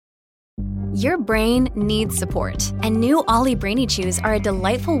Your brain needs support, and new Ollie Brainy Chews are a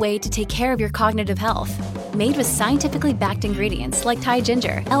delightful way to take care of your cognitive health. Made with scientifically backed ingredients like Thai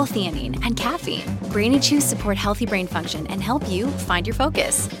ginger, L-theanine, and caffeine, Brainy Chews support healthy brain function and help you find your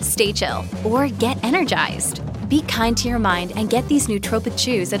focus, stay chill, or get energized. Be kind to your mind and get these nootropic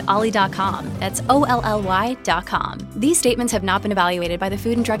chews at ollie.com. That's OLLY.com. These statements have not been evaluated by the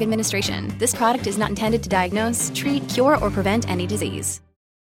Food and Drug Administration. This product is not intended to diagnose, treat, cure, or prevent any disease.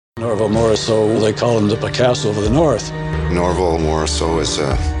 Norval Morrisseau, they call him the Picasso of the North. Norval Morrisseau is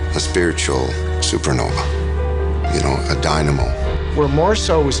a spiritual supernova, a dynamo. Where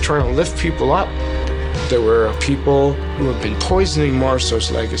Morrisseau was trying to lift people up, there were people who have been poisoning Morrisseau's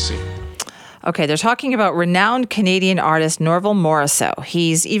legacy. Okay, they're talking about renowned Canadian artist Norval Morrisseau.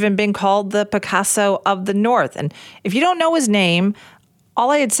 He's even been called the Picasso of the North. And if you don't know his name, all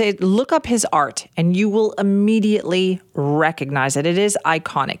I'd say is look up his art and you will immediately recognize it. It is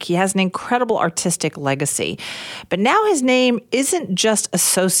iconic. He has an incredible artistic legacy. But now his name isn't just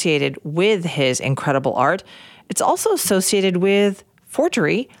associated with his incredible art. It's also associated with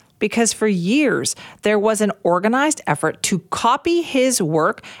forgery, because for years there was an organized effort to copy his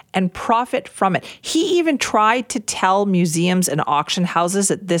work and profit from it. He even tried to tell museums and auction houses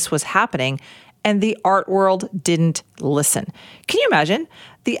that this was happening, and the art world didn't listen. Can you imagine?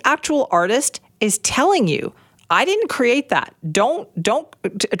 The actual artist is telling you, I didn't create that. Don't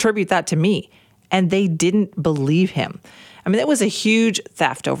attribute that to me. And they didn't believe him. I mean, it was a huge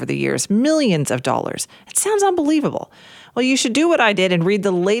theft over the years, millions of dollars. It sounds unbelievable. Well, you should do what I did and read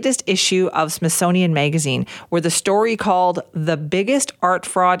the latest issue of Smithsonian Magazine, where the story called The Biggest Art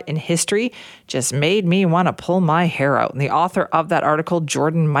Fraud in History just made me want to pull my hair out. And the author of that article,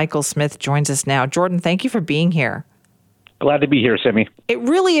 Jordan Michael Smith, joins us now. Jordan, thank you for being here. Glad to be here, Simi. It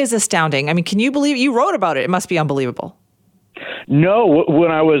really is astounding. I mean, can you believe you wrote about it? It must be unbelievable. No,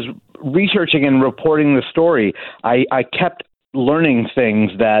 when I was researching and reporting the story, I kept learning things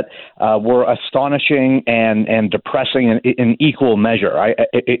that were astonishing and depressing in equal measure.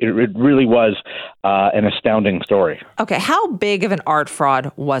 It really was an astounding story. Okay, how big of an art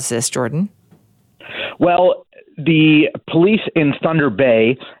fraud was this, Jordan? Well, the police in Thunder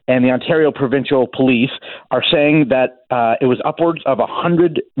Bay and the Ontario Provincial Police are saying that it was upwards of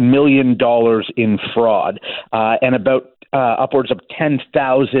 $100 million in fraud and about upwards of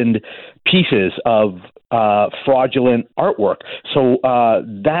 10,000 pieces of fraudulent artwork. So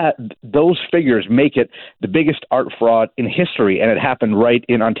those figures make it the biggest art fraud in history, and it happened right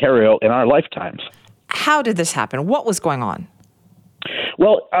in Ontario in our lifetimes. How did this happen? What was going on?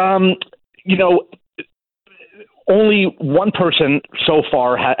 Well, only one person so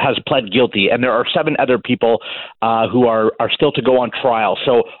far has pled guilty, and there are 7 other people who are still to go on trial.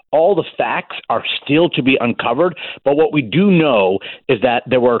 So all the facts are still to be uncovered. But what we do know is that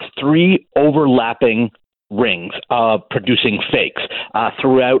there were 3 overlapping rings of producing fakes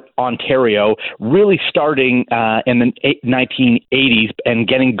throughout Ontario, really starting in the 1980s and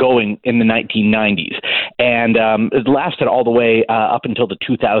getting going in the 1990s. And it lasted all the way up until the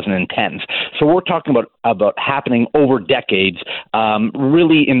 2010s. So we're talking about happening over decades,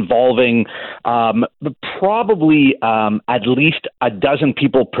 really involving probably at least a dozen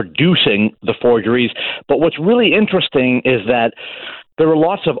people producing the forgeries. But what's really interesting is that there were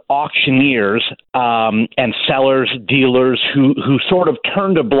lots of auctioneers and sellers, dealers who sort of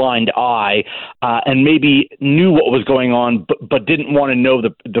turned a blind eye and maybe knew what was going on, but didn't want to know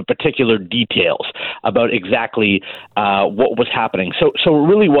the particular details about exactly what was happening. So it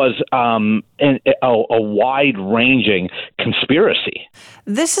really was a wide-ranging conspiracy.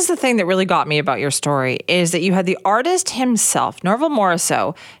 This is the thing that really got me about your story, is that you had the artist himself, Norval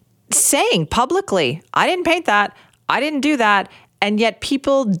Morrisseau, saying publicly, I didn't paint that, I didn't do that, and yet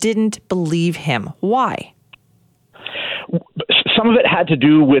people didn't believe him. Why? Some of it had to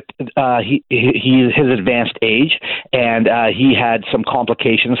do with his advanced age, and he had some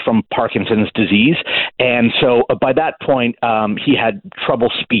complications from Parkinson's disease. And so by that point, he had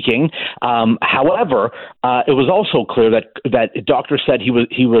trouble speaking. However, it was also clear that doctors said he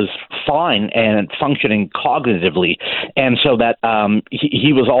was fine and functioning cognitively, and so that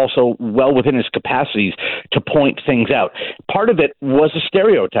he was also well within his capacities to point things out. Part of it was a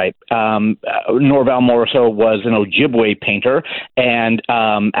stereotype. Norval Morrisseau was an Ojibwe painter, and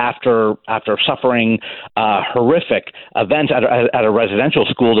after suffering horrific events at a residential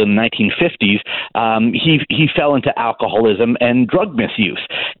school in the 1950s, he fell into alcoholism and drug misuse.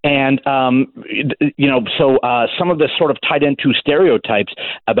 And so some of this sort of tied into stereotypes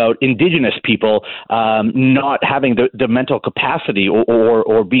about Indigenous people not having the mental capacity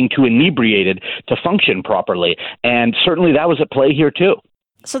or being too inebriated to function properly. And certainly that was at play here too.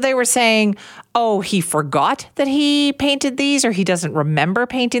 So they were saying, oh, he forgot that he painted these, or he doesn't remember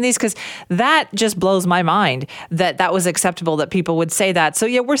painting these, because that just blows my mind that that was acceptable, that people would say that. So,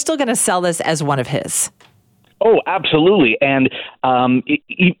 yeah, we're still going to sell this as one of his. Oh, absolutely. And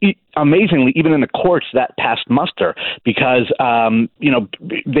amazingly, even in the courts, that passed muster because,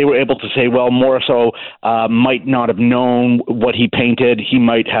 they were able to say, well, Morisot might not have known what he painted. He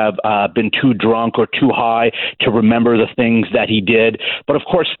might have been too drunk or too high to remember the things that he did. But of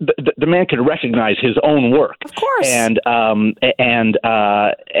course, the man could recognize his own work. Of course.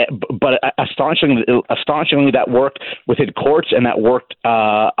 But astonishingly, that worked within courts and that worked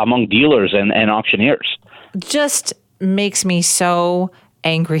among dealers and auctioneers. Just makes me so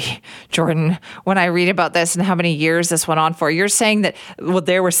angry, Jordan, when I read about this and how many years this went on for. You're saying that, well,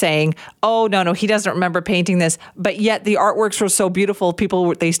 they were saying, oh, no, he doesn't remember painting this, but yet the artworks were so beautiful,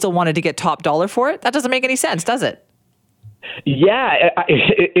 they still wanted to get top dollar for it? That doesn't make any sense, does it? Yeah,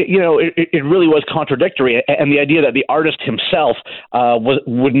 it really was contradictory, and the idea that the artist himself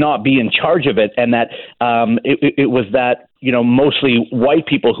would not be in charge of it, and that it was that mostly white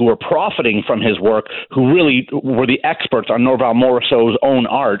people who were profiting from his work, who really were the experts on Norval Morisot's own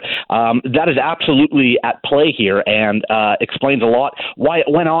art. That is absolutely at play here, and explains a lot why it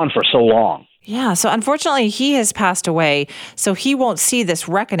went on for so long. Yeah, so unfortunately, he has passed away, so he won't see this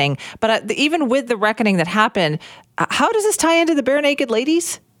reckoning. But even with the reckoning that happened, how does this tie into the Bare Naked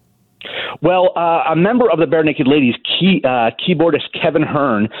Ladies? Well, a member of the Bare Naked Ladies, keyboardist Kevin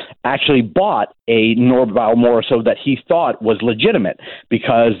Hearn, actually bought a Norval Morisot that he thought was legitimate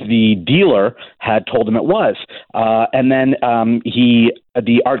because the dealer had told him it was. And then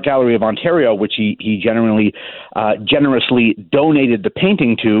the Art Gallery of Ontario, which he generously donated the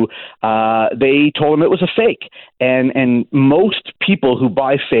painting to, they told him it was a fake. And most people who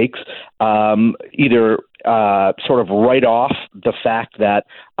buy fakes either sort of write off the fact that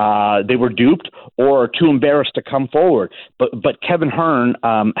they were duped or are too embarrassed to come forward. But Kevin Hearn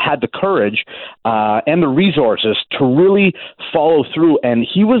had the courage and the resources to really follow through. And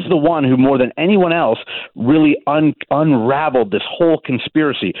he was the one who, more than anyone else, really unraveled this whole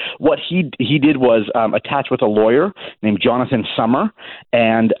conspiracy. What he did was attach with a lawyer named Jonathan Sommer,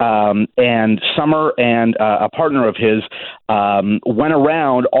 and Sommer and a partner of his went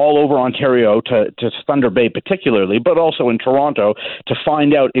around all over Ontario to Thunder Bay particularly, but also in Toronto, to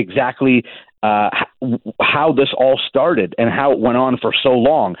find out exactly how this all started and how it went on for so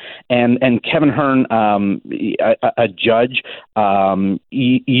long. And Kevin Hearn, a judge,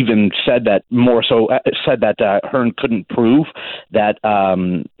 even said that Hearn couldn't prove that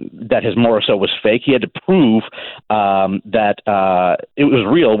his Morisot was fake. He had to prove that it was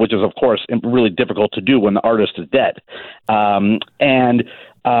real, which is of course really difficult to do when the artist is dead.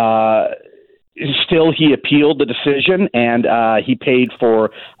 Still, he appealed the decision, and he paid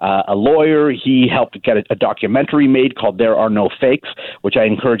for a lawyer. He helped get a documentary made called "There Are No Fakes," which I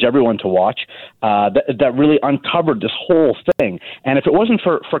encourage everyone to watch. That really uncovered this whole thing. And if it wasn't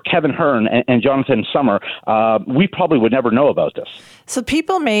for Kevin Hearn and Jonathan Sommer, we probably would never know about this. So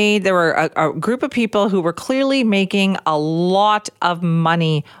there were a group of people who were clearly making a lot of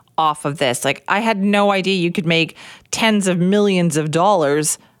money off of this. Like, I had no idea you could make tens of millions of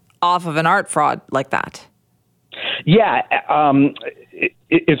dollars off of an art fraud like that. Yeah,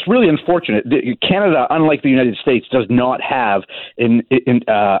 it's really unfortunate. Canada, unlike the United States, does not have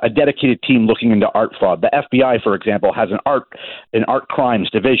a dedicated team looking into art fraud. The FBI, for example, has an art crimes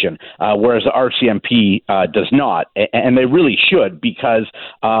division, whereas the RCMP does not, and they really should, because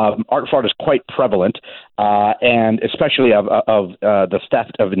art fraud is quite prevalent, and especially of the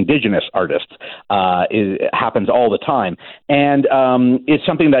theft of Indigenous artists happens all the time, and it's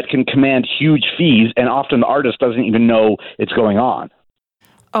something that can command huge fees, and often the artist doesn't even know it's going on.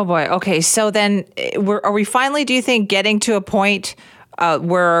 Oh boy. Okay. So then are we finally, do you think, getting to a point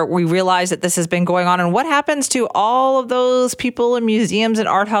where we realize that this has been going on? And what happens to all of those people in museums and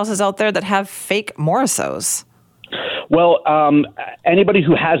art houses out there that have fake Morisots? Well, anybody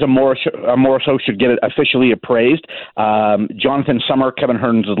who has a Morisot should get it officially appraised. Jonathan Sommer, Kevin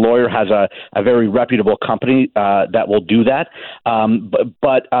Hearn's lawyer, has a very reputable company that will do that.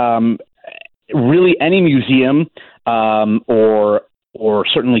 But really, any museum or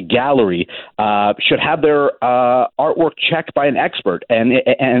certainly gallery should have their artwork checked by an expert, and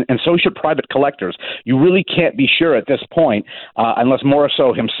so should private collectors. You really can't be sure at this point, unless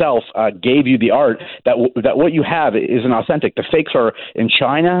Morisot himself gave you the art, that what you have isn't authentic. The fakes are in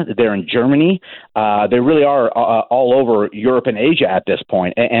China, they're in Germany, they really are all over Europe and Asia at this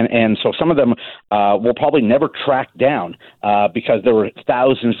point, and so some of them will probably never track down because there were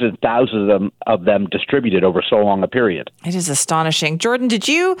thousands and thousands of them distributed over so long a period. It is astonishing. Jordan,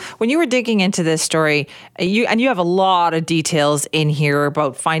 when you were digging into this story, you have a lot of details in here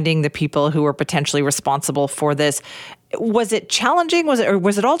about finding the people who were potentially responsible for this. Was it challenging? Was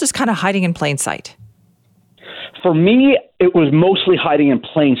it all just kind of hiding in plain sight? For me, it was mostly hiding in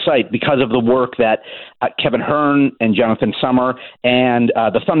plain sight because of the work that Kevin Hearn and Jonathan Sommer and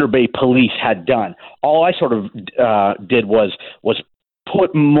the Thunder Bay Police had done. All I sort of did was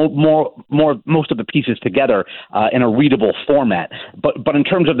put most of the pieces together in a readable format. But in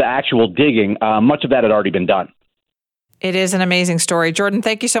terms of the actual digging, much of that had already been done. It is an amazing story. Jordan,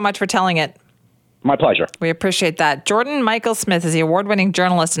 thank you so much for telling it. My pleasure. We appreciate that. Jordan Michael Smith is the award-winning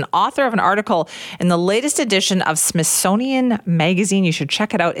journalist and author of an article in the latest edition of Smithsonian Magazine. You should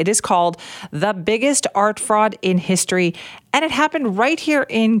check it out. It is called The Biggest Art Fraud in History, and it happened right here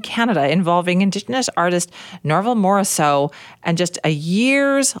in Canada, involving Indigenous artist Norval Morrisseau and just a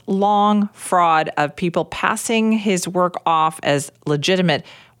years-long fraud of people passing his work off as legitimate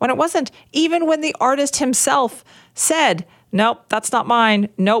when it wasn't, even when the artist himself said, nope, that's not mine.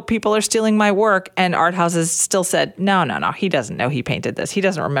 Nope, people are stealing my work. And art houses still said, no, he doesn't know he painted this. He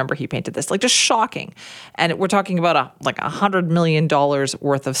doesn't remember he painted this. Like, just shocking. And we're talking about $100 million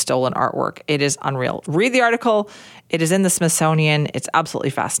worth of stolen artwork. It is unreal. Read the article. It is in the Smithsonian. It's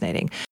absolutely fascinating.